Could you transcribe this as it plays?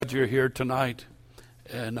glad you're here tonight,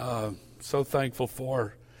 and so thankful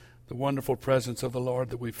for the wonderful presence of the Lord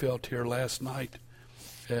that we felt here last night,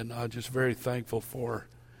 and just very thankful for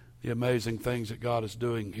the amazing things that God is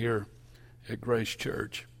doing here at Grace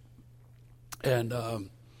Church. And I'm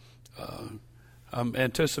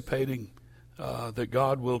anticipating that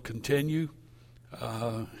God will continue.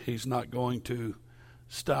 He's not going to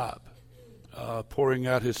stop pouring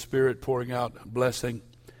out His Spirit, pouring out blessing.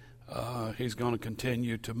 He's going to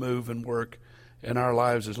continue to move and work in our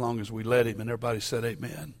lives as long as we let Him. And everybody said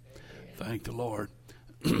amen. Thank the Lord.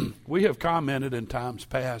 We have commented in times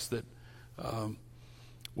past that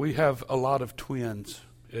we have a lot of twins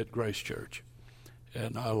at Grace Church.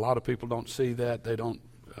 And a lot of people don't see that. They don't,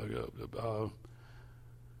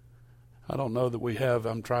 I don't know that we have.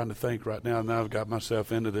 I'm trying to think right now. Now I've got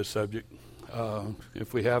myself into this subject.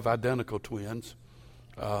 If we have identical twins,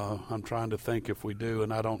 I'm trying to think if we do,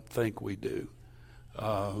 and I don't think we do.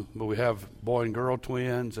 But we have boy and girl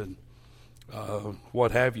twins and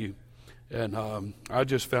what have you. And I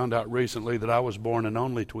just found out recently that I was born an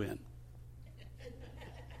only twin.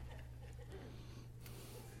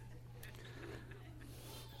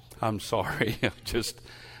 I'm sorry.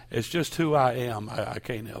 It's just who I am. I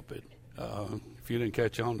can't help it. If you didn't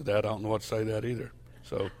catch on to that, I don't know what to say that either.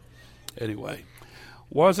 So anyway,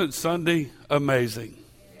 wasn't Sunday amazing?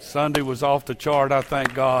 Sunday was off the chart. I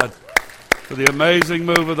thank God for the amazing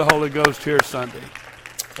move of the Holy Ghost here Sunday.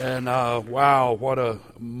 And wow, what a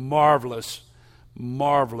marvelous,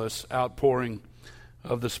 marvelous outpouring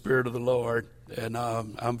of the Spirit of the Lord. And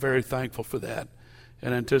I'm very thankful for that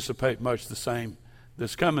and anticipate much the same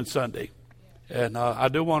this coming Sunday. And I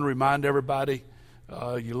do want to remind everybody,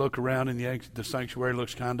 you look around and the sanctuary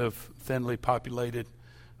looks kind of thinly populated.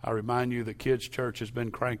 I remind you that Kids Church has been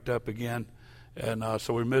cranked up again. And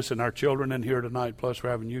so we're missing our children in here tonight, plus we're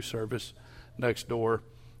having youth service next door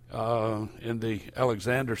in the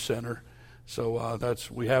Alexander Center. So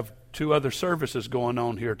we have 2 other services going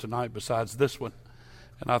on here tonight besides this one.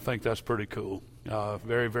 And I think that's pretty cool.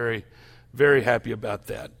 Very, very, very happy about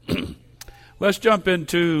that. Let's jump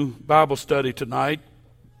into Bible study tonight.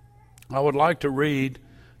 I would like to read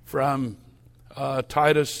from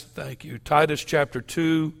Titus, thank you, Titus chapter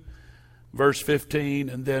 2, verse 15,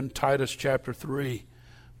 and then Titus chapter 3,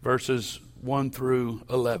 verses 1 through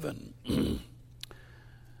 11.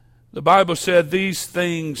 The Bible said, "These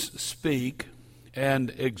things speak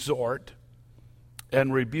and exhort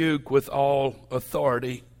and rebuke with all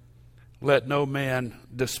authority. Let no man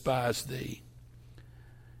despise thee."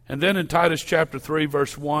 And then in Titus chapter 3,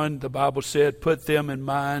 verse 1, the Bible said, "Put them in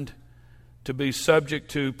mind to be subject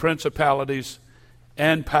to principalities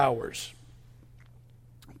and powers,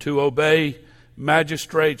 to obey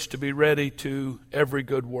magistrates, to be ready to every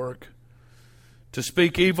good work, to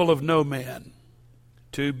speak evil of no man,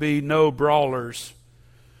 to be no brawlers,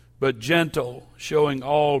 but gentle, showing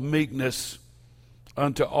all meekness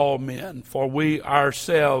unto all men. For we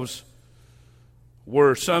ourselves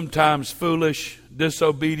were sometimes foolish,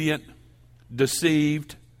 disobedient,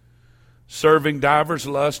 deceived, serving divers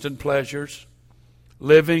lusts and pleasures,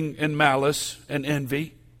 living in malice and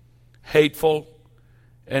envy, hateful,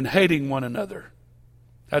 and hating one another."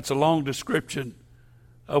 That's a long description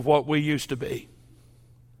of what we used to be.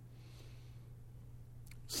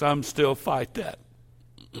 Some still fight that.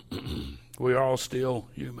 We are all still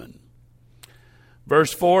human.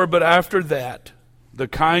 Verse 4, "But after that, the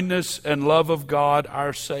kindness and love of God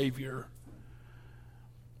our Savior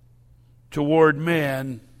toward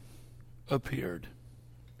men appeared,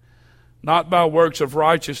 not by works of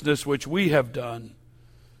righteousness which we have done,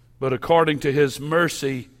 but according to His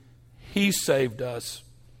mercy He saved us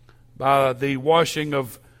by the washing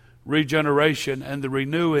of regeneration and the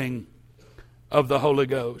renewing of the Holy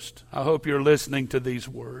Ghost." I hope you're listening to these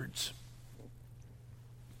words.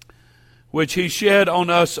 "Which He shed on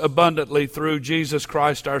us abundantly through Jesus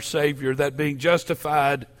Christ our Savior, that being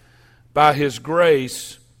justified by His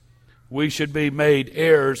grace, we should be made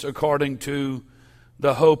heirs according to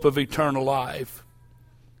the hope of eternal life.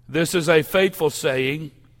 This is a faithful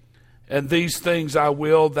saying, and these things I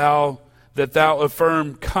will that thou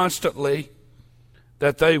affirm constantly,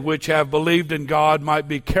 that they which have believed in God might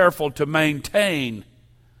be careful to maintain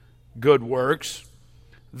good works.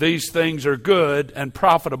 These things are good and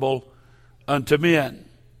profitable unto men.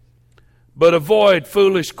 But avoid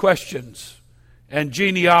foolish questions and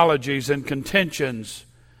genealogies and contentions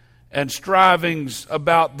and strivings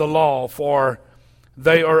about the law, for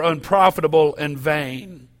they are unprofitable and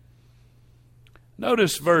vain."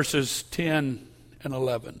 Notice verses 10 and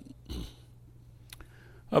 11.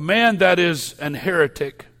 "A man that is an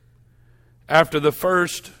heretic after the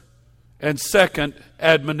first And second,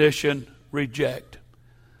 admonition, reject.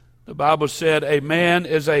 The Bible said a man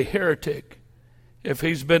is a heretic if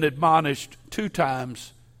he's been admonished 2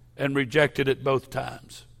 times and rejected it both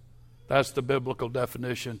times. That's the biblical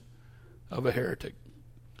definition of a heretic.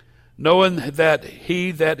 Knowing that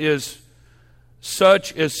he that is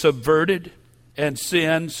such is subverted and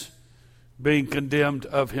sins, being condemned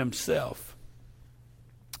of himself.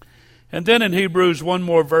 And then in Hebrews, one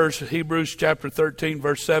more verse, Hebrews chapter 13,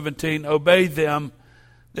 verse 17, obey them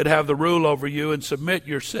that have the rule over you and submit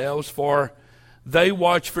yourselves, for they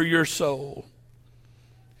watch for your soul,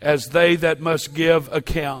 as they that must give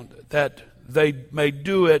account, that they may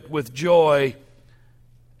do it with joy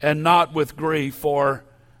and not with grief, for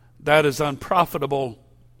that is unprofitable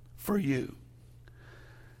for you.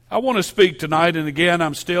 I want to speak tonight, and again,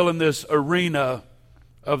 I'm still in this arena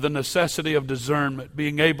of the necessity of discernment,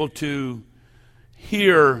 being able to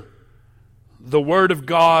hear the Word of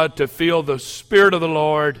God, to feel the Spirit of the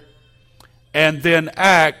Lord, and then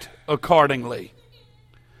act accordingly.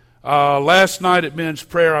 Last night at men's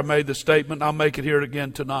prayer, I made the statement, and I'll make it here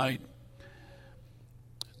again tonight.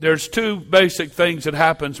 There's 2 basic things that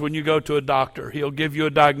happens when you go to a doctor. He'll give you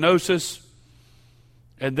a diagnosis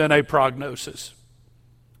and then a prognosis.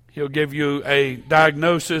 He'll give you a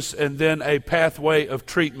diagnosis and then a pathway of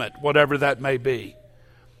treatment, whatever that may be.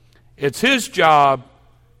 It's his job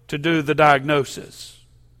to do the diagnosis.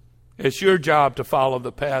 It's your job to follow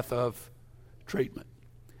the path of treatment.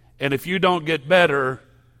 And if you don't get better,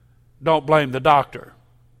 don't blame the doctor.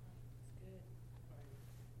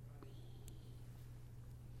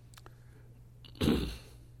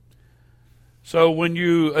 So when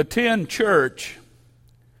you attend church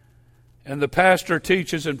and the pastor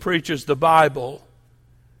teaches and preaches the Bible,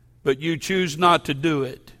 but you choose not to do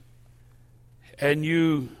it, and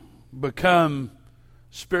you become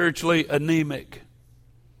spiritually anemic,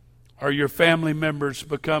 or your family members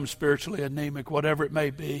become spiritually anemic, whatever it may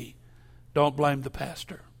be, don't blame the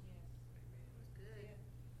pastor.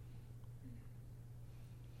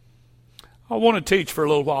 I want to teach for a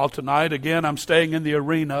little while tonight. Again, I'm staying in the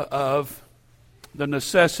arena of the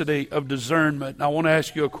necessity of discernment. And I want to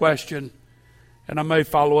ask you a question, and I may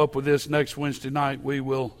follow up with this next Wednesday night. We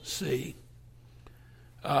will see.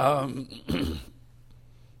 My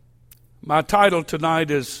title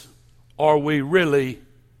tonight is, Are We Really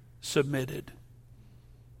Submitted?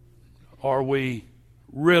 Are we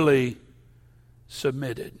really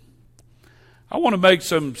submitted? I want to make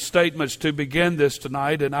some statements to begin this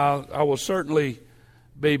tonight, and I will certainly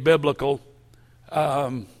be biblical.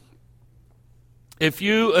 If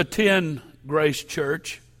you attend Grace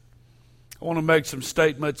Church, I want to make some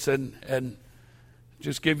statements and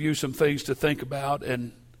just give you some things to think about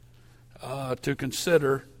and to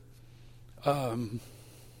consider. And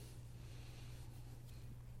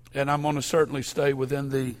I'm going to certainly stay within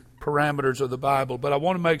the parameters of the Bible, but I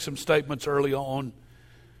want to make some statements early on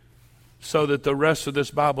so that the rest of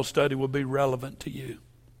this Bible study will be relevant to you.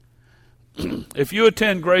 If you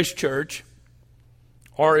attend Grace Church,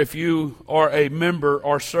 or if you are a member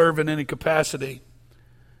or serve in any capacity,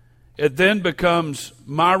 it then becomes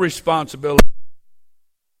my responsibility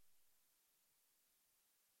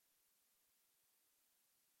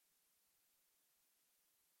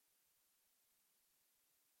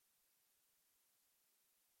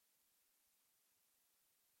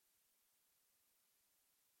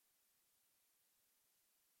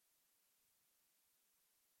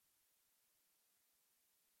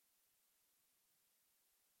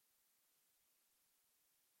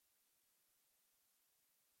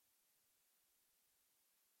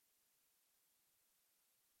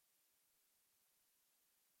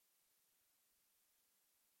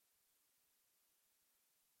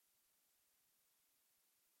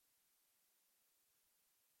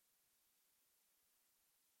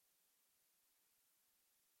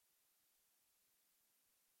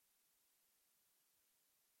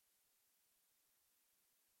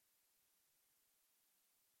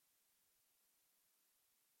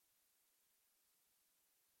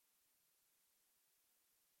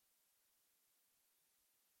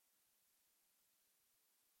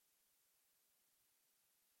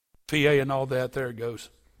PA and all that, there it goes.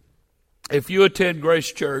 If you attend Grace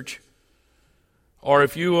Church, or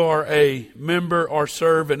if you are a member or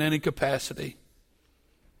serve in any capacity,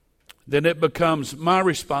 then it becomes my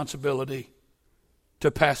responsibility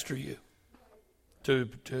to pastor you,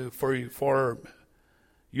 for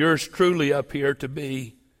yours truly up here to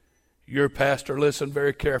be your pastor. Listen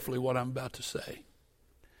very carefully what I'm about to say.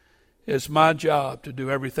 It's my job to do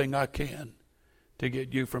everything I can to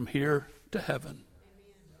get you from here to heaven.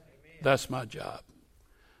 That's my job.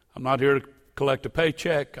 I'm not here to collect a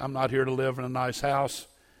paycheck. I'm not here to live in a nice house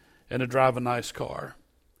and to drive a nice car.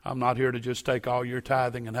 I'm not here to just take all your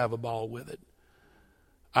tithing and have a ball with it.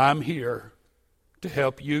 I'm here to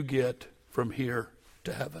help you get from here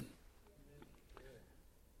to heaven.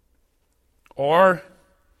 Or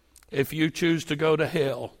if you choose to go to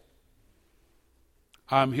hell,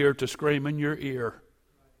 I'm here to scream in your ear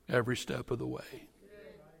every step of the way.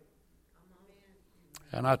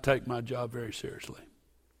 And I take my job very seriously.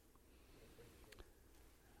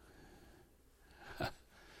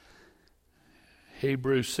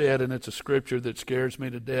 Hebrews said, and it's a scripture that scares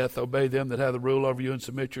me to death, obey them that have the rule over you and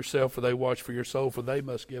submit yourself, for they watch for your soul, for they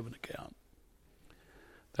must give an account.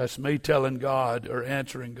 That's me telling God or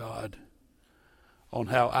answering God on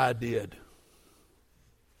how I did,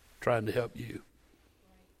 trying to help you.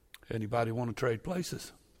 Anybody want to trade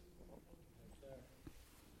places?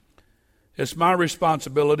 It's my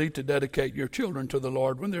responsibility to dedicate your children to the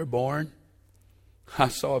Lord when they're born. I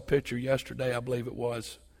saw a picture yesterday, I believe it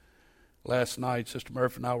was. Last night, Sister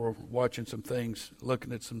Murphy and I were watching some things,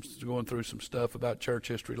 going through some stuff about church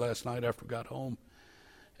history last night after we got home.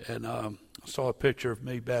 And I saw a picture of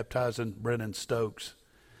me baptizing Brennan Stokes.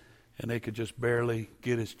 And he could just barely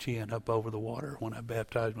get his chin up over the water when I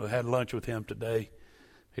baptized him. I had lunch with him today.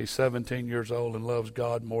 He's 17 years old and loves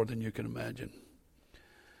God more than you can imagine.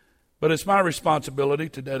 But it's my responsibility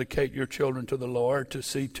to dedicate your children to the Lord, to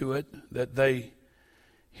see to it that they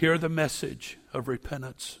hear the message of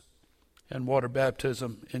repentance and water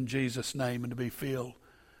baptism in Jesus' name, and to be filled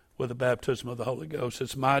with the baptism of the Holy Ghost.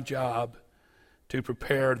 It's my job to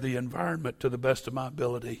prepare the environment to the best of my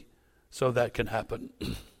ability so that can happen.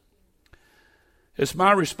 It's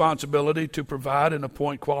my responsibility to provide and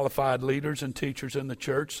appoint qualified leaders and teachers in the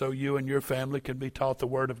church so you and your family can be taught the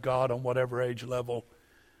Word of God on whatever age level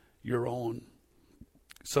you're on.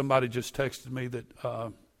 Somebody just texted me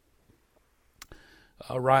that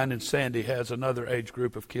Ryan and Sandy has another age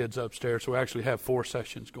group of kids upstairs, so we actually have 4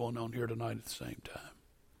 sessions going on here tonight at the same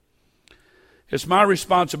time. It's my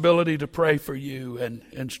responsibility to pray for you and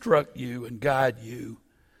instruct you and guide you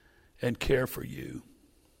and care for you.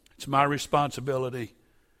 It's my responsibility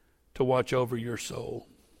to watch over your soul.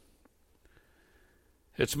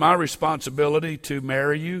 It's my responsibility to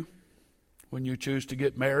marry you when you choose to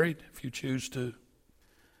get married, if you choose to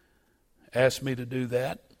ask me to do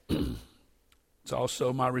that. It's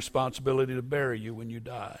also my responsibility to bury you when you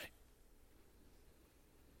die.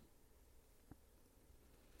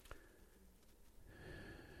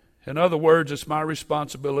 In other words, it's my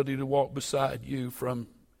responsibility to walk beside you from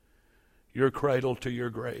your cradle to your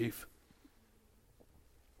grave.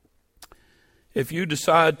 If you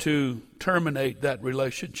decide to terminate that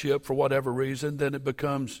relationship for whatever reason, then it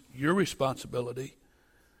becomes your responsibility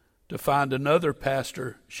to find another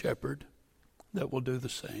pastor, shepherd, that will do the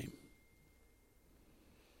same.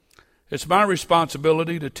 It's my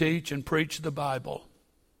responsibility to teach and preach the Bible.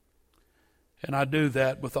 And I do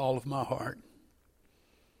that with all of my heart.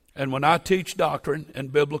 And when I teach doctrine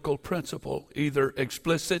and biblical principle, either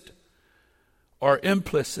explicit or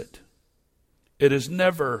implicit, it is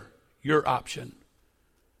never your option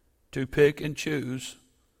to pick and choose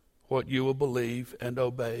what you will believe and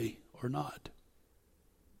obey or not.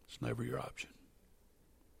 It's never your option.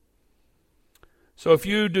 So if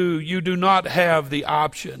you do not have the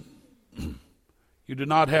option, you do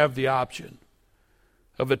not have the option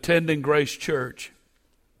of attending Grace Church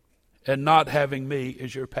and not having me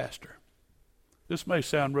as your pastor. This may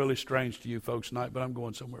sound really strange to you folks tonight, but I'm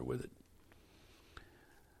going somewhere with it.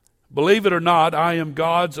 Believe it or not, I am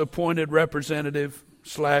God's appointed representative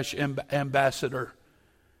 / ambassador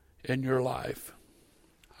in your life.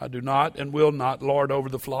 I do not and will not lord over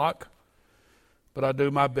the flock, but I do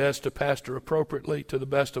my best to pastor appropriately to the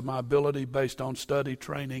best of my ability based on study,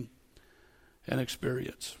 training, and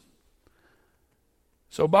experience.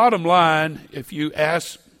 So bottom line, if you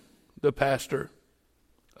ask the pastor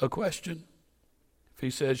a question, if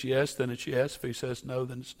he says yes, then it's yes. If he says no,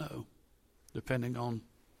 then it's no, depending on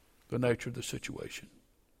the nature of the situation.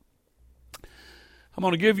 I'm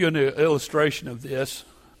going to give you an illustration of this.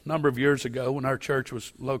 A number of years ago, when our church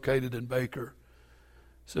was located in Baker,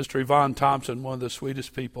 Sister Yvonne Thompson, one of the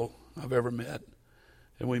sweetest people I've ever met,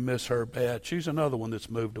 and we miss her bad. She's another one that's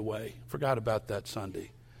moved away. Forgot about that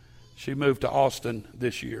Sunday. She moved to Austin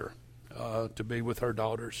this year to be with her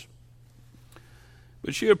daughters.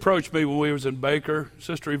 But she approached me when we was in Baker.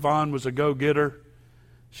 Sister Yvonne was a go-getter.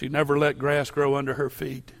 She never let grass grow under her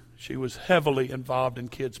feet. She was heavily involved in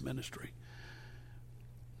kids' ministry.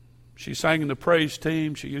 She sang in the praise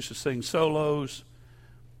team. She used to sing solos.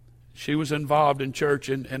 She was involved in church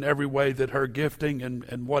in every way that her gifting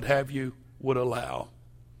and what have you would allow.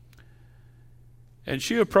 And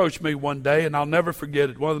she approached me one day, and I'll never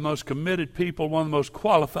forget it, one of the most committed people, one of the most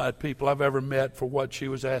qualified people I've ever met for what she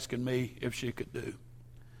was asking me if she could do.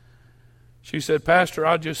 She said, Pastor,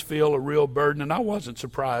 I just feel a real burden, and I wasn't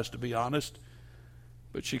surprised, to be honest.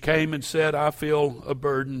 But she came and said, I feel a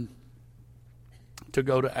burden to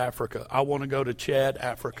go to Africa. I want to go to Chad,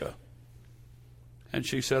 Africa. And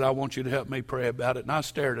she said, I want you to help me pray about it. And I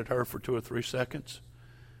stared at her for 2 or 3 seconds,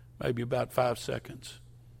 maybe about 5 seconds.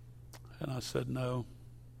 And I said, no,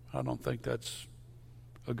 I don't think that's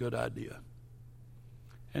a good idea.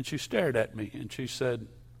 And she stared at me and she said,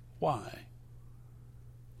 why?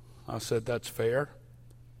 I said, that's fair,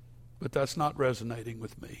 but that's not resonating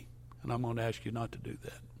with me, and I'm going to ask you not to do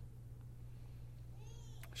that.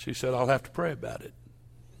 She said, I'll have to pray about it.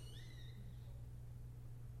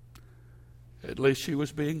 At least she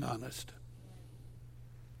was being honest.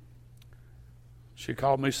 She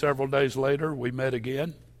called me several days later. We met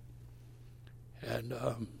again. And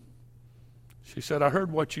she said, I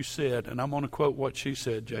heard what you said, and I'm going to quote what she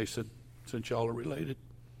said, Jason, since y'all are related.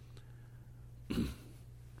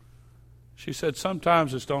 She said,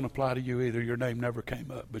 sometimes this don't apply to you either. Your name never came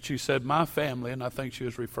up. But she said, my family, and I think she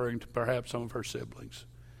was referring to perhaps some of her siblings,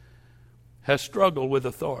 has struggled with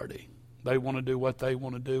authority. They want to do what they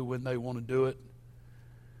want to do when they want to do it.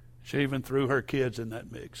 She even threw her kids in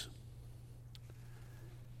that mix.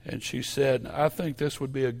 And she said, I think this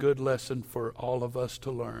would be a good lesson for all of us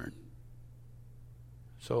to learn.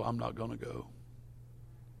 So I'm not going to go.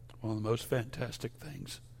 One of the most fantastic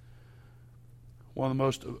things. One of the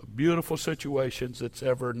most beautiful situations that's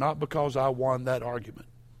ever, not because I won that argument.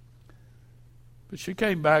 But she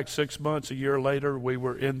came back 6 months, a year later. We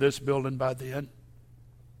were in this building by then.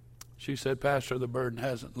 She said, Pastor, the burden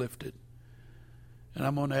hasn't lifted. And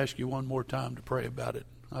I'm going to ask you one more time to pray about it.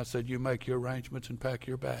 I said, you make your arrangements and pack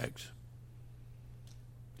your bags.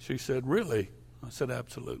 She said, really? I said,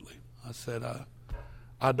 absolutely. I said,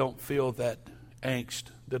 I don't feel that angst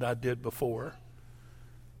that I did before.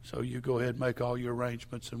 So you go ahead and make all your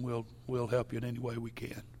arrangements, and we'll help you in any way we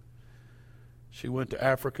can. She went to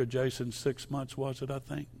Africa, Jason, 6 months, was it, I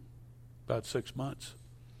think? About 6 months.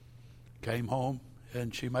 Came home,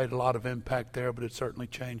 and she made a lot of impact there, but it certainly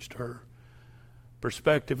changed her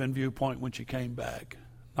perspective and viewpoint when she came back.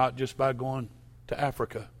 Not just by going to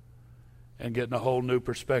Africa and getting a whole new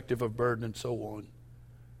perspective of burden and so on,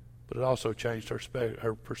 but it also changed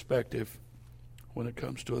her perspective when it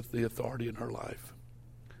comes to the authority in her life.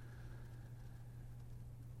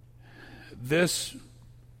 This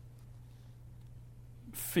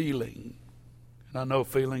feeling, and I know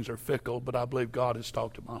feelings are fickle, but I believe God has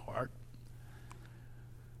talked to my heart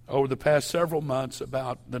over the past several months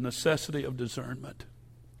about the necessity of discernment.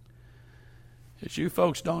 As you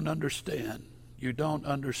folks don't understand, you don't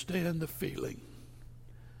understand the feeling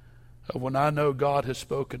of when I know God has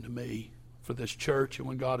spoken to me for this church and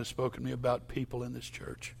when God has spoken to me about people in this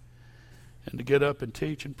church. And to get up and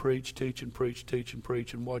teach and preach, teach and preach, teach and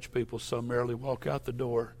preach, and watch people summarily walk out the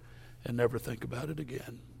door and never think about it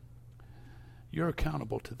again. You're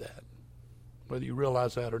accountable to that, whether you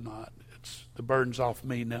realize that or not. The burden's off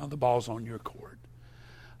me now. The ball's on your court.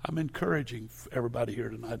 I'm encouraging everybody here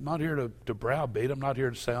tonight. I'm not here to browbeat. I'm not here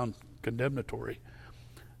to sound condemnatory.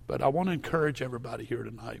 But I want to encourage everybody here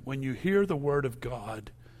tonight. When you hear the word of God,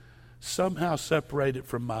 somehow separate it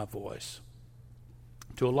from my voice.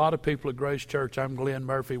 To a lot of people at Grace Church, I'm Glenn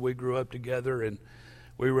Murphy. We grew up together, and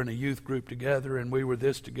we were in a youth group together, and we were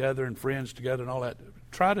this together and friends together and all that.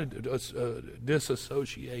 Try to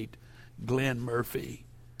disassociate Glenn Murphy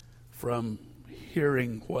from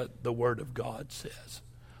hearing what the Word of God says.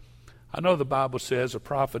 I know the Bible says a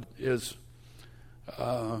prophet is,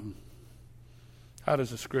 how does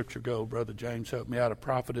the scripture go, Brother James? Help me out. A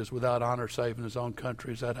prophet is without honor save in his own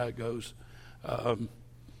country. Is that how it goes? I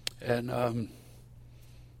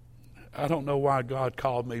don't know why God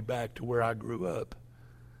called me back to where I grew up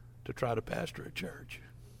to try to pastor a church.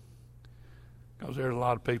 Because there's a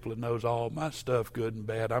lot of people that knows all my stuff, good and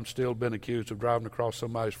bad. I'm still been accused of driving across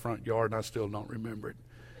somebody's front yard, and I still don't remember it.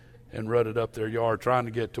 And rutted up their yard trying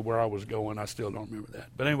to get to where I was going. I still don't remember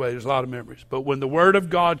that. But anyway, there's a lot of memories. But when the Word of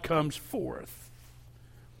God comes forth,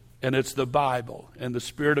 and it's the Bible, and the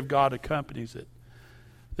Spirit of God accompanies it,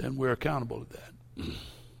 then we're accountable to that.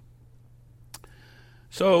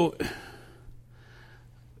 So,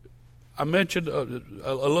 I mentioned a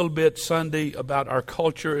little bit Sunday about our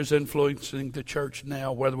culture is influencing the church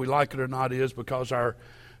now, whether we like it or not is because our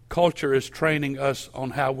culture is training us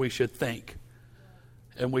on how we should think.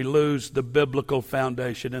 And we lose the biblical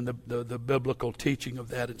foundation and the biblical teaching of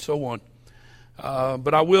that and so on.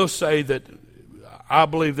 But I will say that I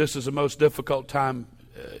believe this is the most difficult time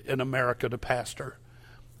in America to pastor.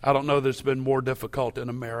 I don't know that it's been more difficult in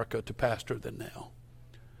America to pastor than now.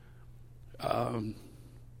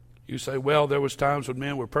 You say, well, there was times when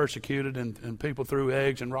men were persecuted and people threw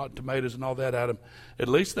eggs and rotten tomatoes and all that at them. At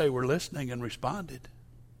least they were listening and responded.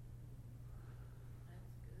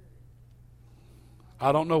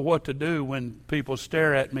 I don't know what to do when people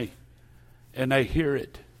stare at me and they hear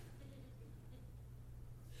it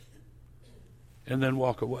and then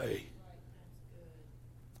walk away.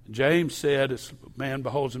 James said, as a man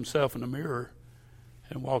beholds himself in the mirror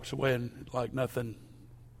and walks away and like nothing's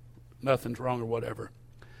wrong or whatever.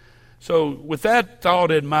 So with that thought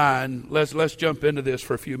in mind, let's jump into this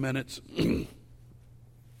for a few minutes.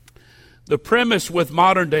 The premise with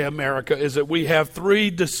modern day America is that we have three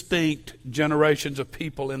distinct generations of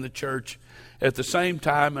people in the church at the same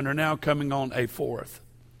time and are now coming on a fourth.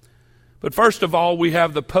 But first of all, we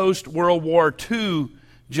have the post-World War II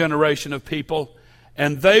generation of people,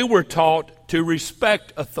 and they were taught to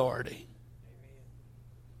respect authority.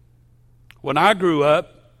 When I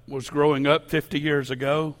was growing up 50 years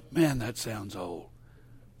ago, man, that sounds old.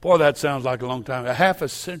 Boy, that sounds like a long time, a half a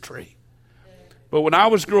century. But when I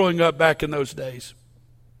was growing up back in those days,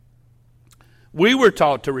 we were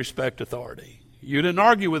taught to respect authority. You didn't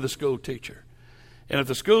argue with a school teacher. And if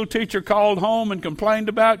the school teacher called home and complained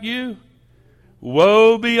about you,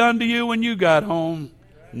 woe be unto you when you got home.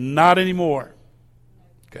 Not anymore.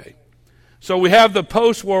 Okay. So we have the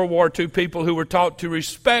post-World War II people who were taught to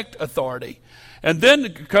respect authority. And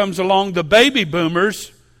then comes along the baby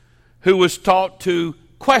boomers who was taught to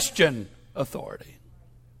question authority.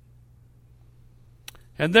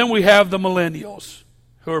 And then we have the millennials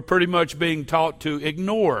who are pretty much being taught to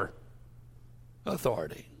ignore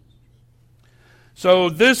authority. So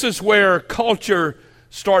this is where culture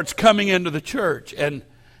starts coming into the church. And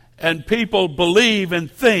people believe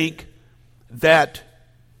and think that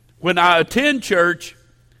when I attend church,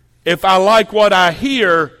 if I like what I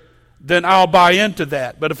hear, then I'll buy into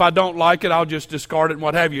that. But if I don't like it, I'll just discard it and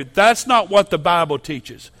what have you. That's not what the Bible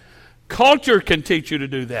teaches. Culture can teach you to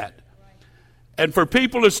do that. And for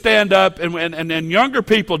people to stand up, and younger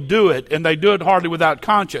people do it, and they do it hardly without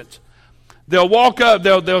conscience. They'll walk up,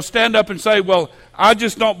 they'll stand up and say, well, I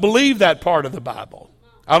just don't believe that part of the Bible.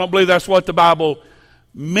 I don't believe that's what the Bible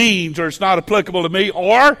means, or it's not applicable to me,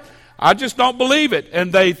 or I just don't believe it.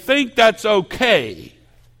 And they think that's okay.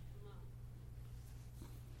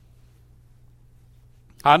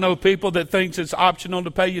 I know people that thinks it's optional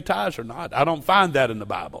to pay your tithes or not. I don't find that in the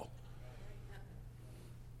Bible.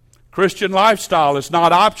 Christian lifestyle is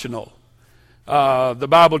not optional. The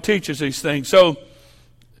Bible teaches these things. So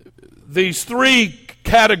these three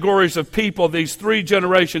categories of people, these three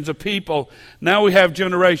generations of people, now we have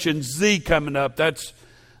Generation Z coming up. That's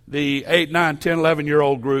the 8, 9, 10,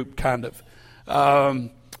 11-year-old group, kind of.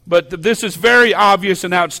 But this is very obvious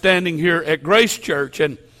and outstanding here at Grace Church.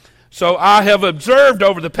 And so I have observed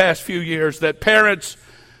over the past few years that parents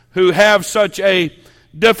who have such a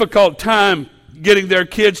difficult time getting their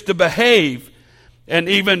kids to behave and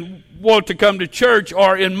even want to come to church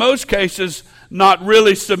are in most cases not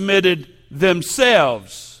really submitted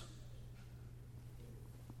themselves.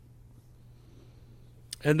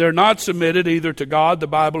 And they're not submitted either to God, the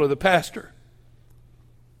Bible, or the pastor.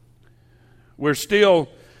 We're still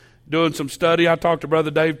doing some study. I talked to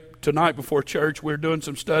Brother Dave tonight before church. We're doing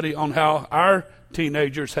some study on how our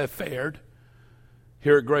teenagers have fared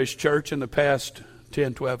here at Grace Church in the past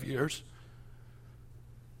 10, 12 years.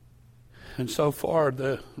 And so far,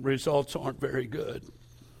 the results aren't very good.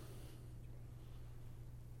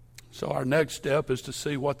 So our next step is to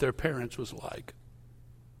see what their parents was like,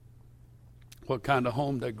 what kind of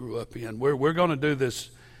home they grew up in. We're going to do this,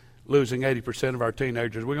 losing 80% of our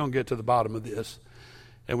teenagers. We're going to get to the bottom of this,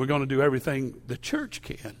 and we're going to do everything the church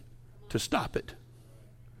can to stop it.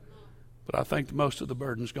 But I think most of the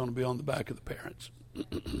burden is going to be on the back of the parents.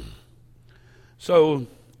 So,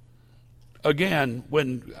 again,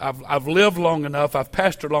 when I've lived long enough, I've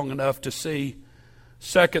pastored long enough to see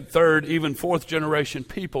second, third, even fourth generation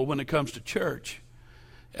people when it comes to church.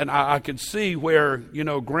 And I can see where,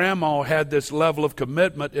 grandma had this level of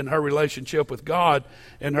commitment in her relationship with God,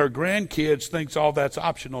 and her grandkids thinks all that's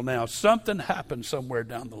optional now. Something happened somewhere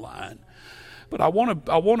down the line. But I want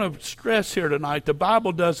to stress here tonight, the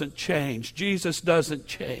Bible doesn't change. Jesus doesn't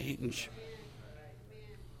change.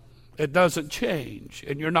 It doesn't change.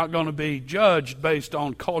 And you're not going to be judged based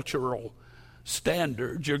on cultural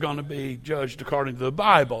standards. You're going to be judged according to the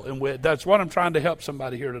Bible. And that's what I'm trying to help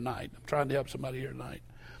somebody here tonight.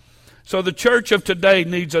 So the church of today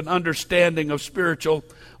needs an understanding of spiritual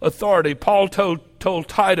authority. Paul told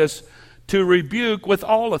Titus to rebuke with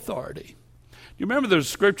all authority. You remember the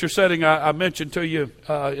scripture setting I mentioned to you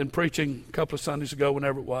in preaching a couple of Sundays ago,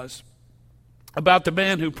 whenever it was, about the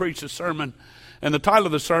man who preached a sermon, and the title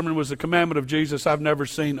of the sermon was The Commandment of Jesus I've Never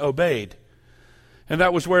Seen Obeyed. And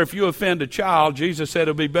that was where if you offend a child, Jesus said it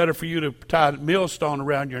would be better for you to tie a millstone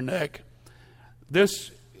around your neck. This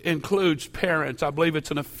includes parents. I believe it's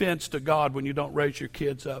an offense to God when you don't raise your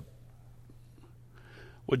kids up.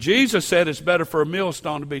 Well, Jesus said it's better for a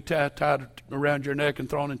millstone to be tied around your neck and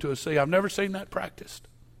thrown into a sea. I've never seen that practiced.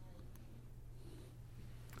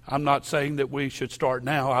 I'm not saying that we should start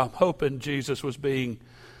now. I'm hoping Jesus was being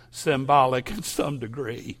symbolic in some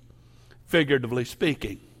degree, figuratively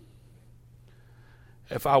speaking.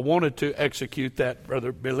 If I wanted to execute that,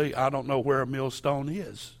 Brother Billy, I don't know where a millstone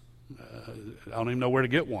is. I don't even know where to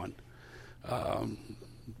get one.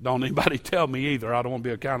 Don't anybody tell me either. I don't want to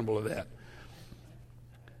be accountable to that.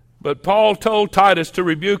 But Paul told Titus to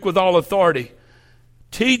rebuke with all authority.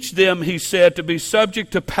 Teach them, he said, to be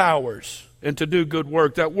subject to powers and to do good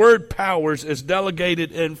work. That word powers is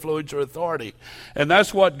delegated influence or authority. And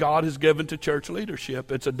that's what God has given to church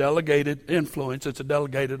leadership. It's a delegated influence. It's a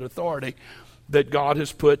delegated authority that God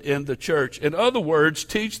has put in the church. In other words,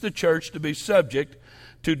 teach the church to be subject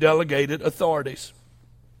to delegated authorities.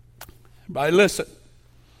 Everybody listen.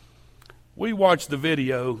 We watched the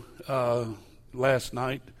video last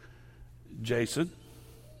night. Jason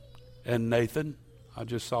and Nathan. I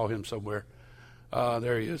just saw him somewhere.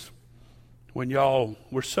 There he is. When y'all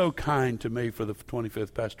were so kind to me for the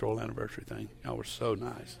 25th pastoral anniversary thing. Y'all were so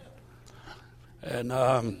nice.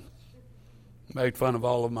 And made fun of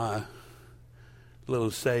all of my little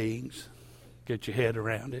sayings. Get your head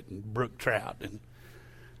around it, and brook trout. And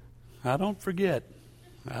I don't forget.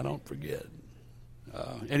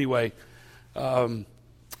 Anyway,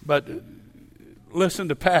 but listen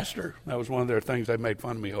to Pastor. That was one of their things they made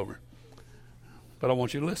fun of me over. But I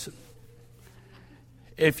want you to listen.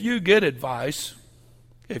 If you get advice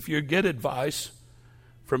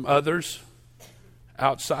from others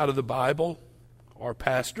outside of the Bible or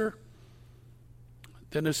pastor,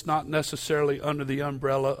 then it's not necessarily under the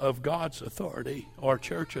umbrella of God's authority or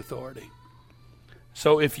church authority.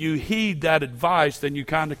 So if you heed that advice, then you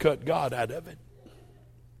kind of cut God out of it.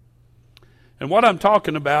 And what I'm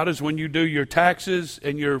talking about is when you do your taxes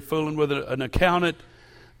and you're fooling with an accountant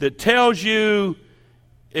that tells you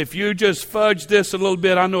if you just fudge this a little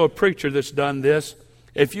bit, I know a preacher that's done this,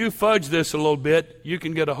 if you fudge this a little bit, you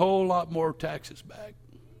can get a whole lot more taxes back.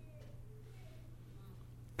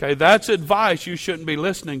 Okay, that's advice you shouldn't be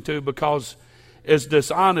listening to because it's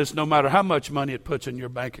dishonest no matter how much money it puts in your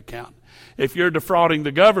bank account. If you're defrauding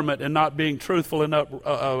the government and not being truthful and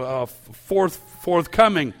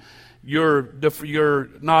forthcoming, you're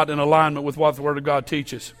not in alignment with what the Word of God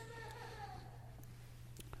teaches.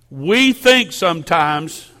 We think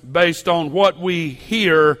sometimes, based on what we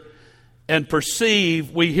hear and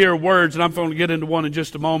perceive, we hear words, and I'm going to get into one in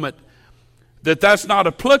just a moment, that's not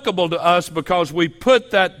applicable to us because we put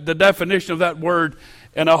the definition of that word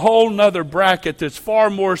in a whole nother bracket that's far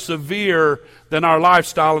more severe than our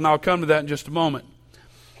lifestyle, and I'll come to that in just a moment.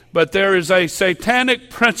 But there is a satanic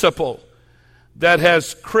principle that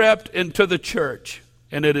has crept into the church,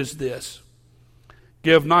 and it is this.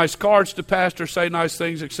 Give nice cards to pastor, say nice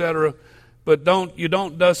things, etc., but you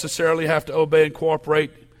don't necessarily have to obey and cooperate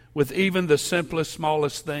with even the simplest,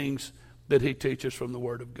 smallest things that he teaches from the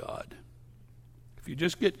Word of God. If you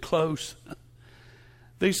just get close,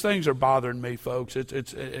 these things are bothering me, folks.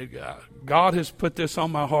 God has put this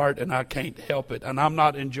on my heart, and I can't help it, and I'm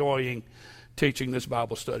not enjoying teaching this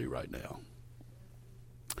Bible study right now.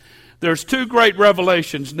 There's two great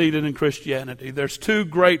revelations needed in Christianity. There's two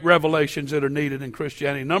great revelations that are needed in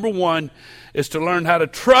Christianity. Number one is to learn how to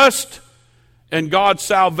trust in God's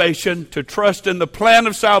salvation, to trust in the plan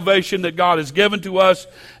of salvation that God has given to us.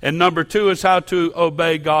 And number two is how to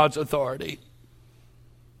obey God's authority.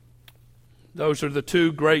 Those are the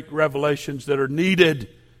two great revelations that are needed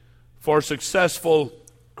for successful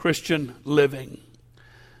Christian living.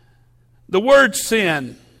 The word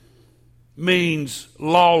sin means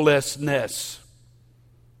lawlessness,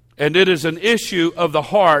 and it is an issue of the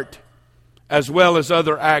heart as well as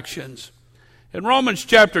other actions. In Romans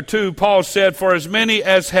chapter 2, Paul said, "For as many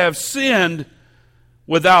as have sinned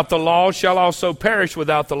without the law shall also perish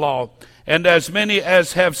without the law, and as many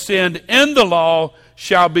as have sinned in the law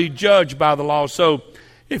shall be judged by the law." So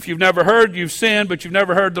if you've never heard, you've sinned, but you've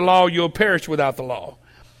never heard the law, you'll perish without the law.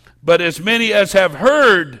 But as many as have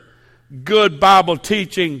heard good Bible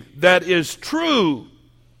teaching that is true,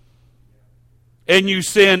 and you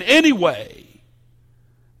sin anyway,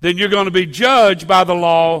 then you're going to be judged by the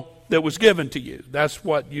law that was given to you. That's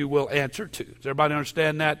what you will answer to. Does everybody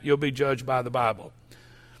understand that? You'll be judged by the Bible.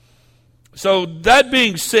 So that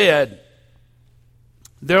being said,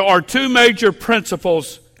 there are two major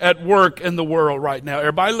principles at work in the world right now.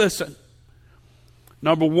 Everybody listen.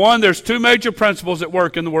 Number one, there's two major principles at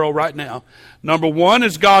work in the world right now. Number one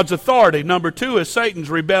is God's authority. Number two is Satan's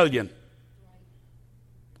rebellion.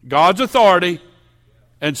 God's authority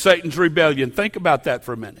and Satan's rebellion. Think about that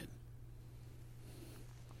for a minute.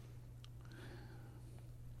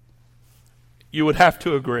 You would have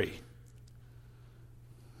to agree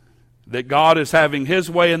that God is having his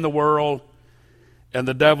way in the world and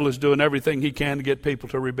the devil is doing everything he can to get people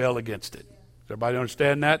to rebel against it. Does everybody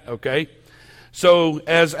understand that? Okay. So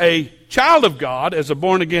as a child of God, as a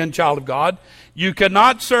born-again child of God, you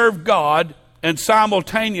cannot serve God and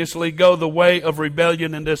simultaneously go the way of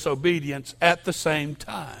rebellion and disobedience at the same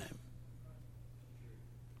time.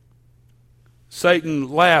 Satan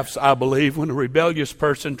laughs, I believe, when a rebellious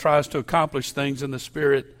person tries to accomplish things in the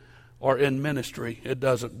Spirit or in ministry. It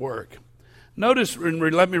doesn't work. Notice,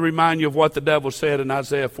 let me remind you of what the devil said in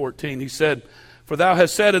Isaiah 14. He said, "For thou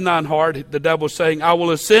hast said in thine heart," the devil is saying, "I will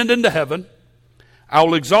ascend into heaven. I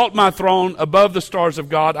will exalt my throne above the stars of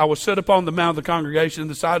God. I will sit upon the mount of the congregation in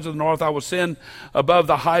the sides of the north. I will ascend above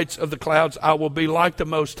the heights of the clouds. I will be like the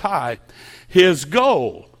Most High." His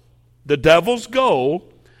goal, the devil's goal,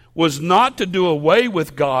 was not to do away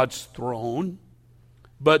with God's throne,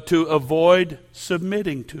 but to avoid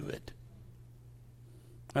submitting to it.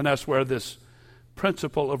 And that's where this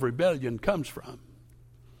principle of rebellion comes from.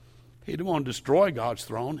 He didn't want to destroy God's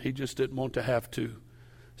throne. He just didn't want to have to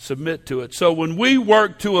submit to it. So when we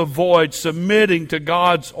work to avoid submitting to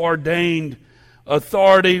God's ordained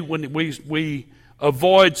authority, when we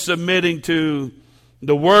avoid submitting to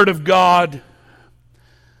the Word of God,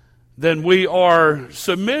 then we are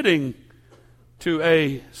submitting to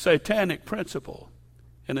a satanic principle,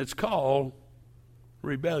 and it's called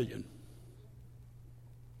rebellion.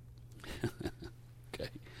 Okay.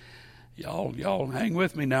 Y'all hang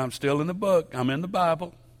with me now. I'm still in the book. I'm in the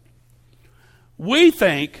Bible. We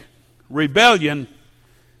think rebellion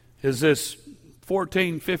is this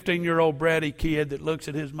 14, 15-year-old bratty kid that looks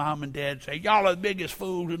at his mom and dad and say, "Y'all are the biggest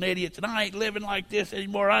fools and idiots, and I ain't living like this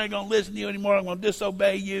anymore. I ain't going to listen to you anymore. I'm going to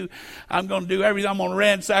disobey you. I'm going to do everything. I'm going to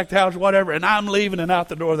ransack the house, whatever, and I'm leaving," and out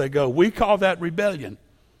the door they go. We call that rebellion.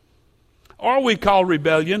 Or we call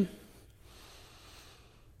rebellion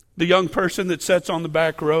the young person that sits on the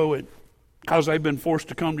back row because they've been forced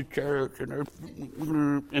to come to church,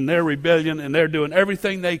 and they're rebellion, and they're doing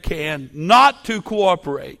everything they can not to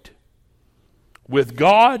cooperate with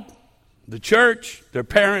God, the church, their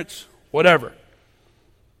parents, whatever.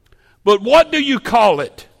 But what do you call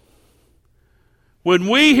it? When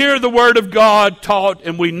we hear the Word of God taught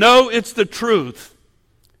and we know it's the truth,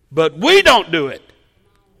 but we don't do it,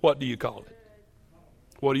 what do you call it?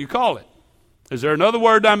 What do you call it? Is there another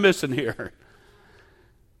word I'm missing here?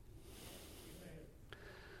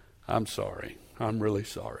 I'm sorry. I'm really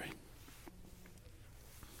sorry.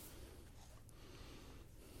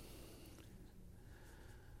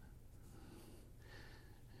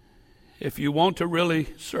 If you want to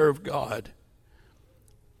really serve God,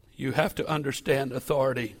 you have to understand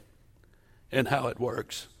authority and how it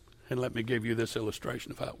works. And let me give you this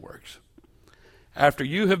illustration of how it works. After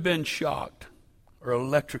you have been shocked or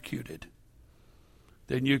electrocuted,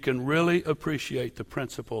 then you can really appreciate the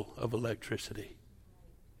principle of electricity.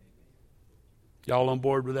 Y'all on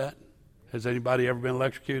board with that? Has anybody ever been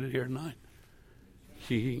electrocuted here tonight?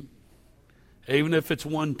 Even if it's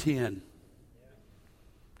 110,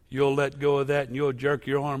 you'll let go of that and you'll jerk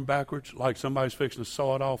your arm backwards like somebody's fixing to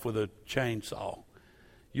saw it off with a chainsaw.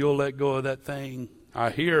 You'll let go of that thing. I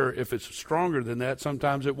hear if it's stronger than that,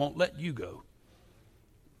 sometimes it won't let you go.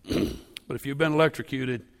 But if you've been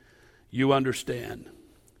electrocuted, you understand.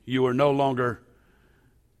 You are no longer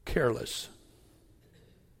careless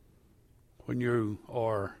when you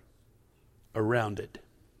are around it.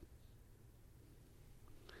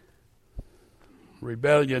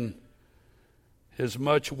 Rebellion is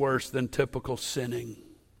much worse than typical sinning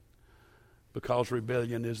because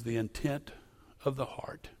rebellion is the intent of the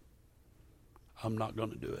heart. I'm not going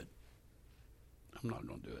to do it. I'm not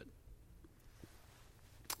going to do it.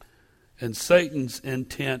 And Satan's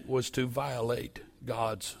intent was to violate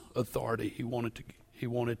God's authority. He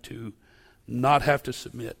wanted to not have to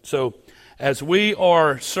submit. So as we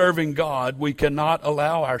are serving God, we cannot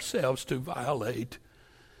allow ourselves to violate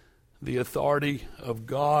the authority of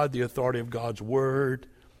God, the authority of God's Word,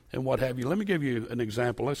 and what have you. Let me give you an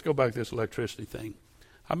example. Let's go back to this electricity thing.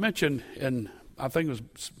 I mentioned I think it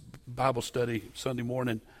was Bible study Sunday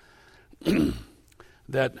morning,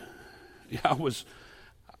 that I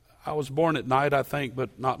was born at night, I think,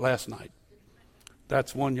 but not last night.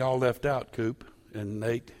 That's one y'all left out, Coop and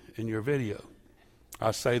Nate, in your video.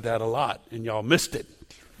 I say that a lot, and y'all missed it.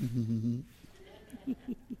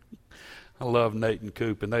 I love Nate and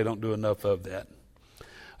Coop, and they don't do enough of that.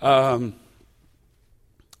 But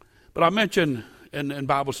I mentioned in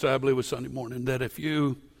Bible study, I believe it was Sunday morning, that if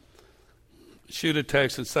you shoot a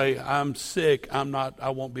text and say, I'm sick, I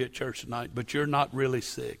won't be at church tonight, but you're not really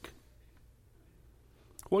sick.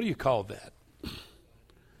 What do you call that?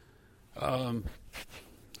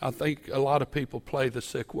 I think a lot of people play the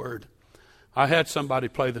sick word. I had somebody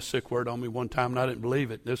play the sick word on me one time, and I didn't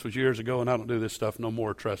believe it. This was years ago, and I don't do this stuff no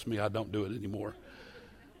more. Trust me, I don't do it anymore.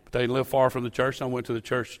 But they live far from the church, and I went to the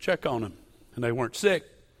church to check on them, and they weren't sick.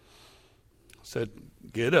 I said,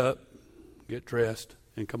 get up, get dressed,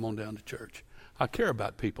 and come on down to church. I care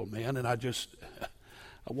about people, man, and I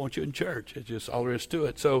want you in church. It's just all there is to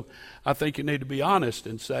it. So I think you need to be honest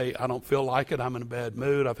and say, I don't feel like it. I'm in a bad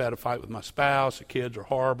mood. I've had a fight with my spouse. The kids are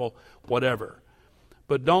horrible, whatever.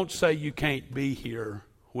 But don't say you can't be here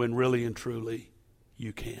when really and truly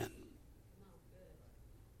you can.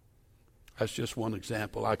 That's just one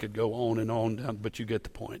example. I could go on and on, but you get the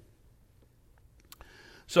point.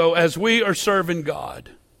 So as we are serving God,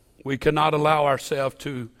 we cannot allow ourselves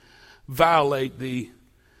to violate the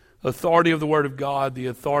authority of the Word of God, the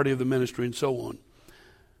authority of the ministry, and so on.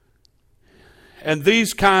 And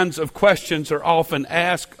these kinds of questions are often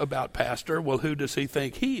asked about pastor. Well, who does he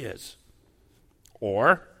think he is?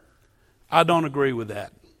 Or, I don't agree with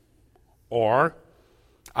that. Or,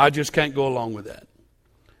 I just can't go along with that.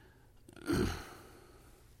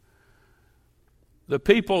 The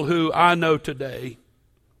people who I know today,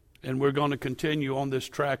 and we're going to continue on this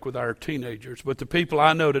track with our teenagers, but the people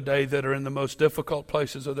I know today that are in the most difficult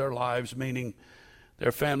places of their lives, meaning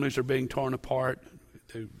their families are being torn apart,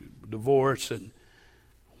 divorce and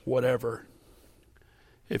whatever,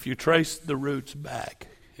 if you trace the roots back,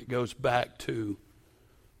 it goes back to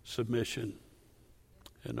submission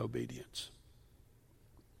and obedience.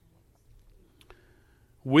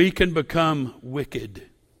 We can become wicked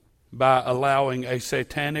by allowing a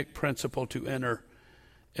satanic principle to enter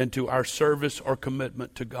into our service or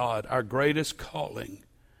commitment to God. Our greatest calling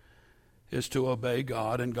is to obey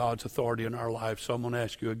God and God's authority in our life. So I'm going to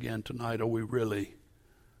ask you again tonight, are we really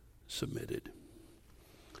submitted?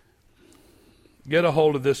 Get a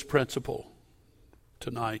hold of this principle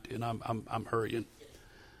tonight, and I'm hurrying.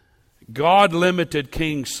 God limited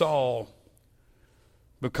King Saul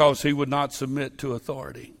because he would not submit to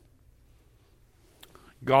authority.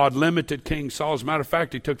 God limited King Saul. As a matter of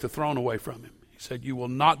fact, he took the throne away from him. He said, you will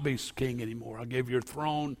not be king anymore. I'll give your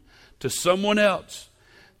throne to someone else.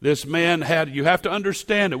 This man you have to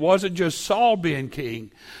understand, it wasn't just Saul being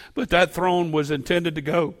king, but that throne was intended to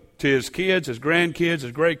go to his kids, his grandkids,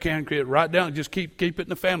 his great-grandkids, right down, just keep it in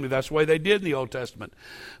the family. That's the way they did in the Old Testament.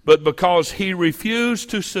 But because he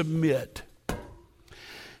refused to submit,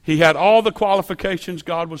 he had all the qualifications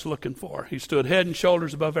God was looking for. He stood head and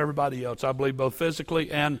shoulders above everybody else, I believe, both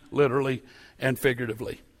physically and literally and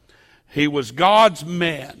figuratively. He was God's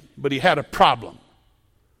man, but he had a problem.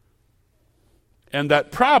 And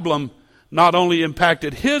that problem not only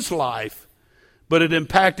impacted his life, but it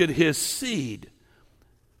impacted his seed.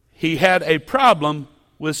 He had a problem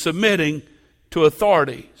with submitting to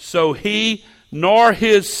authority. So he nor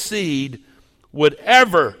his seed would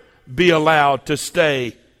ever be allowed to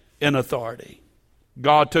stay in authority.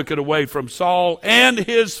 God took it away from Saul and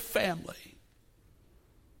his family.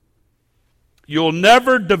 You'll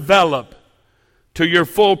never develop to your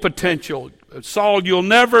full potential. Saul, you'll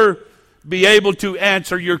never be able to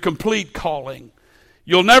answer your complete calling.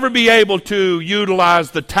 You'll never be able to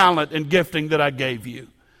utilize the talent and gifting that I gave you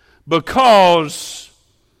because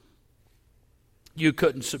you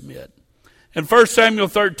couldn't submit. In 1 Samuel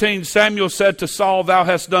 13, Samuel said to Saul, thou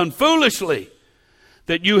hast done foolishly,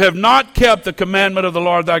 that you have not kept the commandment of the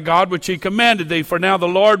Lord thy God, which he commanded thee. For now the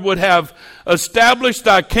Lord would have established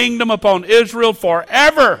thy kingdom upon Israel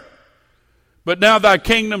forever. But now thy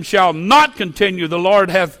kingdom shall not continue. The Lord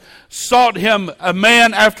hath sought him a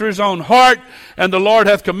man after his own heart, and the Lord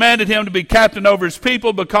hath commanded him to be captain over his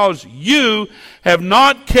people, because you have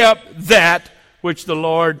not kept that which the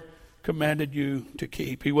Lord commanded you to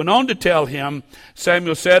keep. He went on to tell him,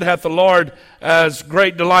 Samuel said, hath the Lord as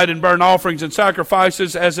great delight in burnt offerings and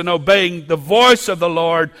sacrifices as in obeying the voice of the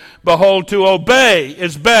Lord? Behold, to obey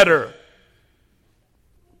is better.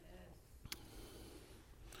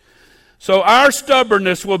 So our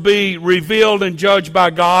stubbornness will be revealed and judged by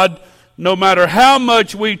God no matter how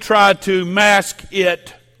much we try to mask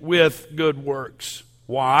it with good works.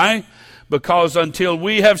 Why? because until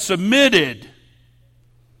we have submitted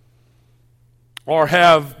or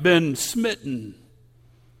have been smitten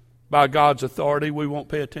by God's authority, we won't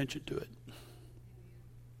pay attention to it.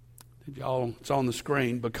 Y'all, it's on the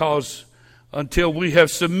screen. Because until we have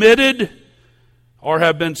submitted or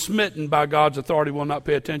have been smitten by God's authority, we'll not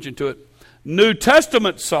pay attention to it. New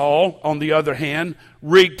Testament Saul, on the other hand,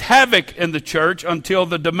 wreaked havoc in the church until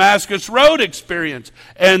the Damascus Road experience.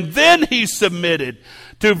 And then he submitted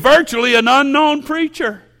to virtually an unknown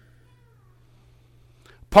preacher.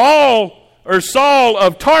 Saul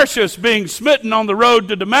of Tarsus being smitten on the road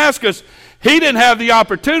to Damascus, he didn't have the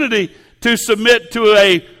opportunity to submit to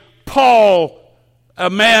a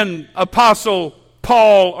Apostle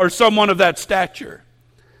Paul, or someone of that stature.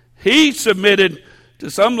 He submitted to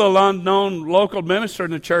some little unknown local minister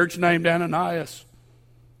in the church named Ananias.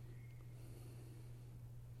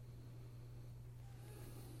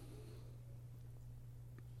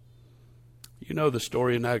 You know the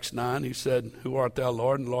story in Acts 9. He said, "Who art thou,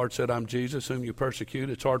 Lord?" And the Lord said, "I'm Jesus, whom you persecute.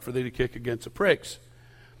 It's hard for thee to kick against the pricks."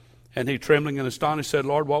 And he, trembling and astonished, said,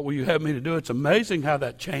 "Lord, what will you have me to do?" It's amazing how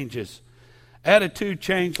that changes. Attitude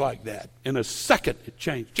changed like that. In a second, it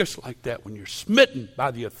changed just like that. When you're smitten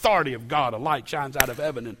by the authority of God, a light shines out of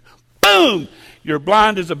heaven, and boom, you're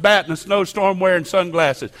blind as a bat in a snowstorm wearing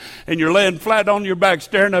sunglasses. And you're laying flat on your back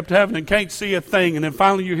staring up to heaven and can't see a thing. And then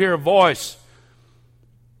finally you hear a voice.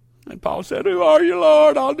 And Paul said, "Who are you,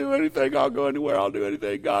 Lord? I'll do anything. I'll go anywhere. I'll do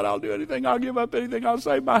anything. God, I'll do anything. I'll give up anything. I'll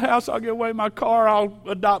save my house. I'll give away my car. I'll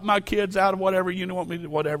adopt my kids out of whatever you want me to do,"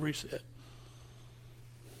 whatever he said.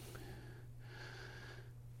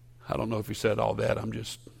 I don't know if he said all that. I'm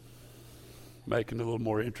just making it a little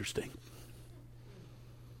more interesting.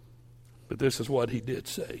 But this is what he did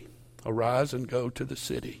say. "Arise and go to the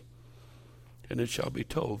city, and it shall be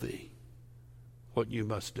told thee what you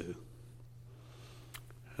must do."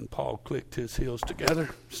 And Paul clicked his heels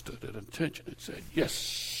together, stood at attention, and said, "Yes,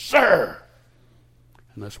 sir."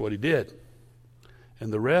 And that's what he did.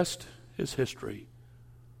 And the rest is history.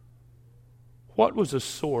 What was the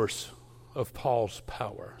source of Paul's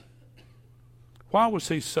power? Why was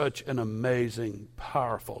he such an amazing,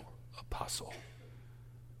 powerful apostle?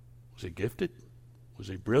 Was he gifted? Was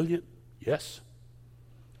he brilliant? Yes.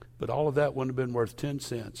 But all of that wouldn't have been worth 10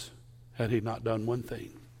 cents had he not done one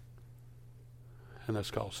thing. And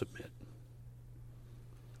that's called submit.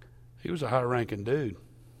 He was a high-ranking dude.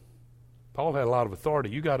 Paul had a lot of authority.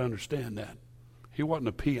 You got to understand that. He wasn't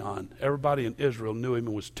a peon. Everybody in Israel knew him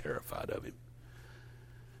and was terrified of him.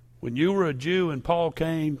 When you were a Jew and Paul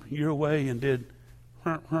came your way and did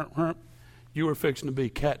you were fixing to be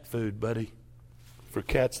cat food, buddy, for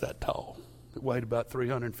cats that tall, that weighed about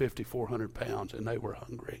 350, 400 pounds, and they were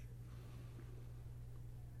hungry.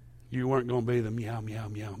 You weren't going to be the meow, meow,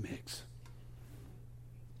 meow mix.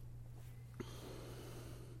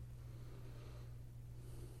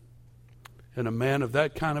 And a man of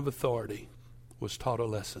that kind of authority was taught a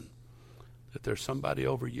lesson, that there's somebody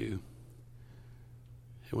over you.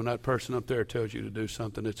 And when that person up there tells you to do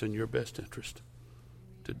something, it's in your best interest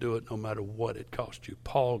to do it no matter what it cost you.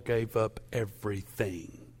 Paul gave up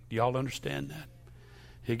everything. Do y'all understand that?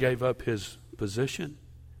 He gave up his position.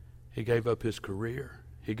 He gave up his career.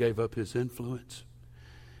 He gave up his influence.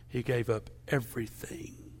 He gave up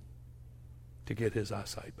everything to get his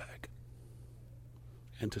eyesight back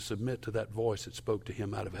and to submit to that voice that spoke to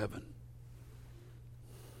him out of heaven.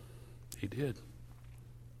 He did.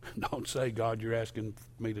 Don't say, "God, you're asking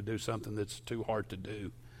me to do something that's too hard to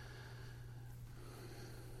do."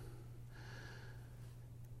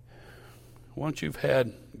 Once you've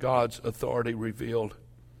had God's authority revealed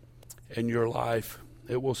in your life,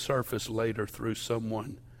 it will surface later through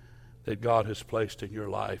someone that God has placed in your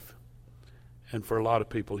life. And for a lot of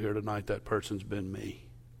people here tonight, that person's been me.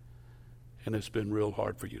 And it's been real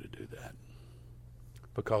hard for you to do that,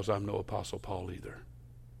 because I'm no Apostle Paul either.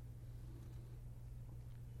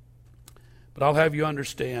 But I'll have you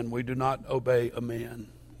understand, we do not obey a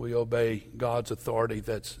man. We obey God's authority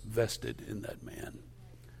that's vested in that man.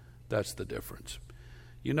 That's the difference.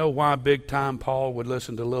 You know why big time Paul would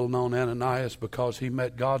listen to little known Ananias? Because he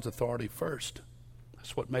met God's authority first.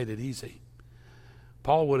 That's what made it easy.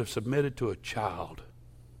 Paul would have submitted to a child.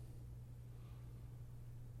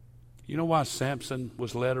 You know why Samson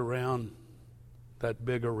was led around that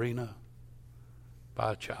big arena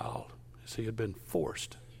by a child? Because he had been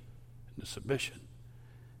forced into submission.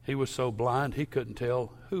 He was so blind he couldn't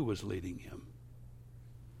tell who was leading him.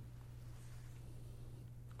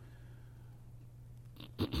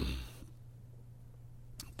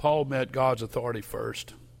 Paul met God's authority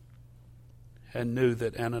first and knew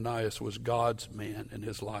that Ananias was God's man in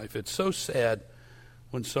his life. It's so sad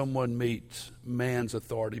when someone meets man's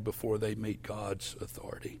authority before they meet God's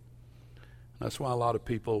authority. That's why a lot of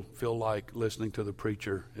people feel like listening to the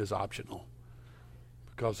preacher is optional,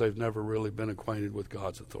 because they've never really been acquainted with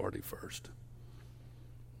God's authority first.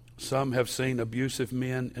 Some have seen abusive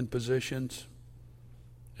men in positions,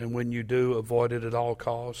 and when you do, avoid it at all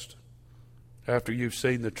cost. After you've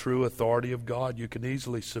seen the true authority of God, you can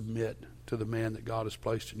easily submit to the man that God has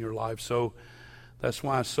placed in your life. So that's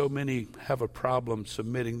why so many have a problem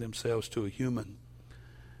submitting themselves to a human.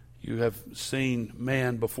 You have seen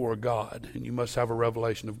man before God, and you must have a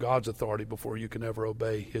revelation of God's authority before you can ever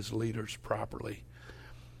obey his leaders properly.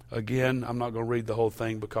 Again, I'm not going to read the whole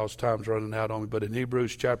thing because time's running out on me, but in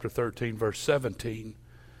Hebrews chapter 13, verse 17,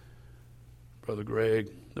 Brother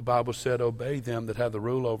Greg, the Bible said, obey them that have the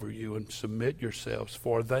rule over you and submit yourselves,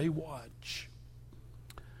 for they watch.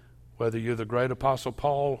 Whether you're the great apostle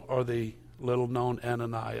Paul or the little-known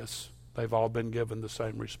Ananias, they've all been given the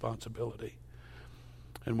same responsibility.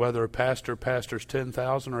 And whether a pastor pastors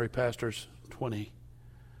 10,000 or he pastors 20,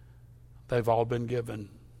 they've all been given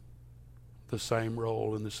the same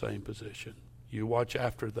role in the same position. You watch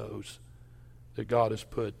after those that God has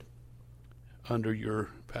put under your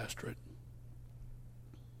pastorate.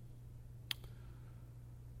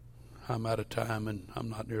 I'm out of time and I'm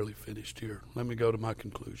not nearly finished here. Let me go to my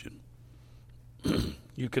conclusion.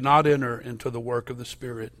 You cannot enter into the work of the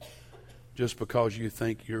Spirit just because you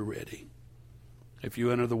think you're ready. If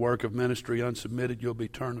you enter the work of ministry unsubmitted, you'll be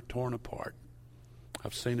torn apart.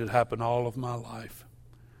 I've seen it happen all of my life.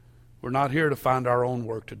 We're not here to find our own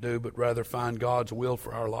work to do, but rather find God's will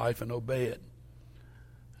for our life and obey it.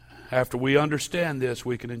 After we understand this,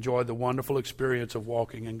 we can enjoy the wonderful experience of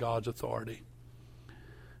walking in God's authority.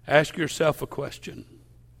 Ask yourself a question.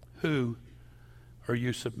 Who are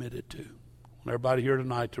you submitted to? Everybody here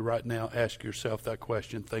tonight to right now ask yourself that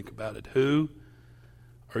question. Think about it. Who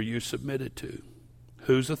are you submitted to?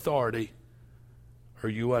 Whose authority are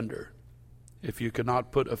you under? If you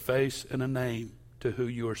cannot put a face and a name to who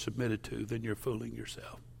you are submitted to, then you're fooling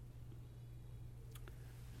yourself.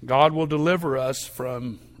 God will deliver us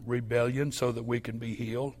from rebellion so that we can be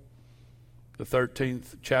healed. The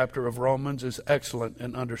 13th chapter of Romans is excellent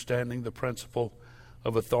in understanding the principle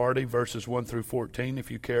of authority, verses 1 through 14,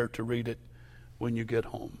 if you care to read it when you get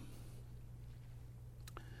home.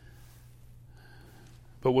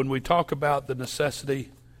 But when we talk about the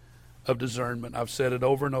necessity of discernment, I've said it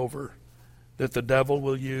over and over, that the devil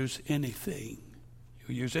will use anything.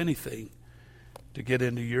 He'll use anything to get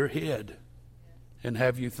into your head and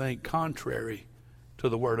have you think contrary to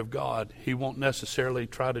the Word of God. He won't necessarily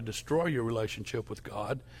try to destroy your relationship with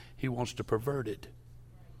God. He wants to pervert it.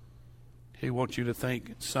 He wants you to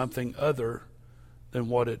think something other than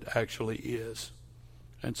what it actually is.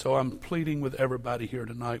 And so I'm pleading with everybody here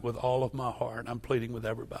tonight with all of my heart. I'm pleading with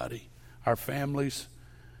everybody, our families,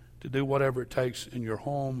 to do whatever it takes in your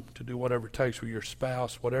home, to do whatever it takes with your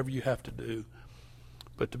spouse, whatever you have to do.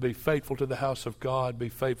 But to be faithful to the house of God, be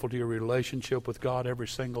faithful to your relationship with God every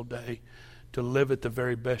single day, to live it the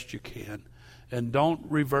very best you can. And don't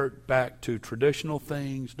revert back to traditional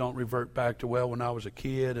things. Don't revert back to, well, when I was a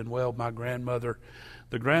kid and, well, my grandmother.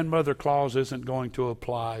 The grandmother clause isn't going to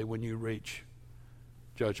apply when you reach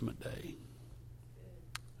Judgment Day.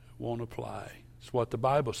 It won't apply. It's what the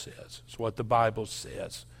Bible says. It's what the Bible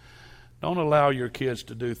says. Don't allow your kids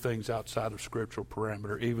to do things outside of scriptural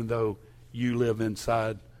parameter, even though you live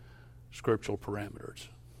inside scriptural parameters.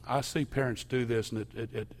 I see parents do this, and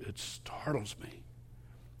it startles me.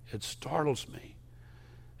 It startles me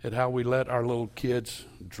at how we let our little kids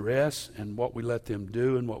dress and what we let them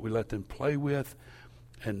do and what we let them play with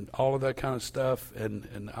and all of that kind of stuff.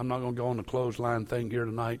 And I'm not going to go on the clothesline thing here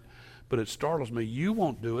tonight, but it startles me. You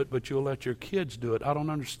won't do it, but you'll let your kids do it. I don't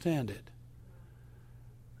understand it.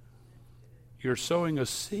 You're sowing a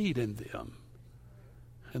seed in them.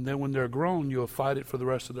 And then when they're grown, you'll fight it for the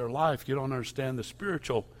rest of their life. You don't understand the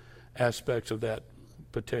spiritual aspects of that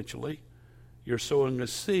potentially. You're sowing a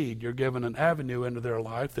seed. You're giving an avenue into their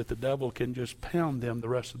life that the devil can just pound them the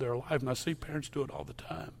rest of their life. And I see parents do it all the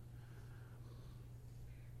time.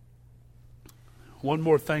 One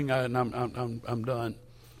more thing, and I'm done.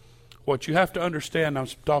 What you have to understand, I'm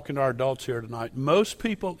talking to our adults here tonight, most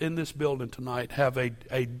people in this building tonight have a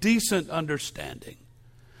decent understanding.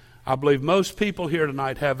 I believe most people here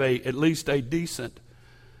tonight have at least a decent,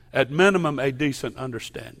 at minimum a decent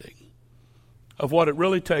understanding of what it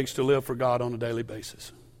really takes to live for God on a daily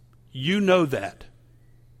basis. You know that.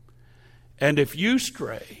 And if you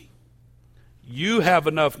stray, you have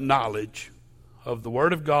enough knowledge of the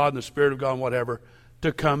Word of God and the Spirit of God and whatever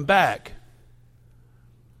to come back.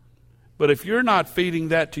 But if you're not feeding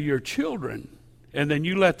that to your children and then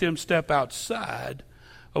you let them step outside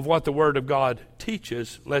of what the Word of God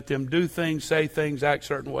teaches, let them do things, say things, act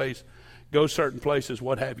certain ways, go certain places,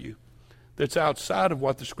 what have you, that's outside of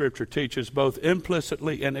what the Scripture teaches, both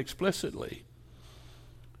implicitly and explicitly,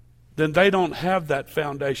 then they don't have that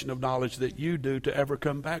foundation of knowledge that you do to ever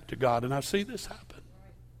come back to God. And I see this happen.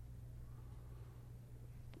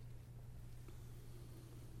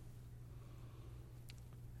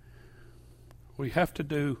 We have to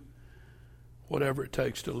do whatever it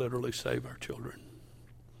takes to literally save our children,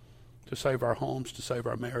 to save our homes, to save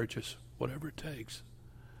our marriages, whatever it takes.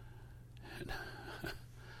 And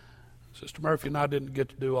Sister Murphy and I didn't get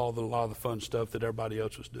to do a lot of the fun stuff that everybody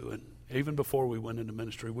else was doing. Even before we went into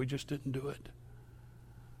ministry, we just didn't do it.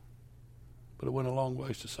 But it went a long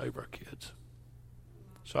ways to save our kids.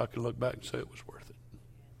 So I can look back and say it was worth it.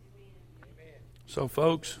 Amen. So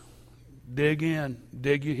folks, dig in,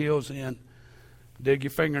 dig your heels in, dig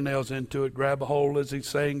your fingernails into it, grab a hold, as the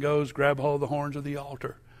saying goes, grab a hold of the horns of the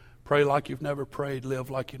altar. Pray like you've never prayed,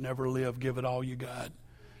 live like you've never lived, give it all you got.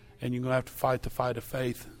 And you're going to have to fight the fight of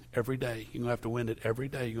faith every day. You're going to have to win it every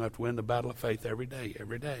day. You're going to have to win the battle of faith every day,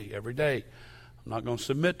 every day, every day. I'm not going to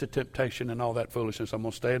submit to temptation and all that foolishness. I'm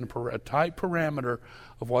going to stay in a tight parameter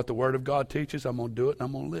of what the Word of God teaches. I'm going to do it and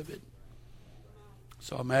I'm going to live it.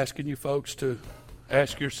 So I'm asking you folks to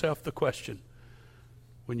ask yourself the question,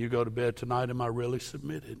 when you go to bed tonight, am I really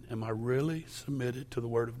submitted? Am I really submitted to the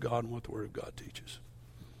Word of God and what the Word of God teaches?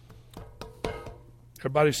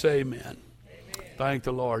 Everybody say amen. Amen. Thank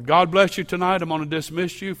the Lord. God bless you tonight. I'm going to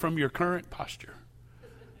dismiss you from your current posture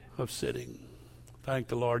of sitting. Thank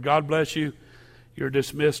the Lord. God bless you. You're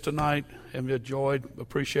dismissed tonight, and enjoyed,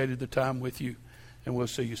 appreciated the time with you, and we'll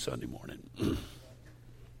see you Sunday morning.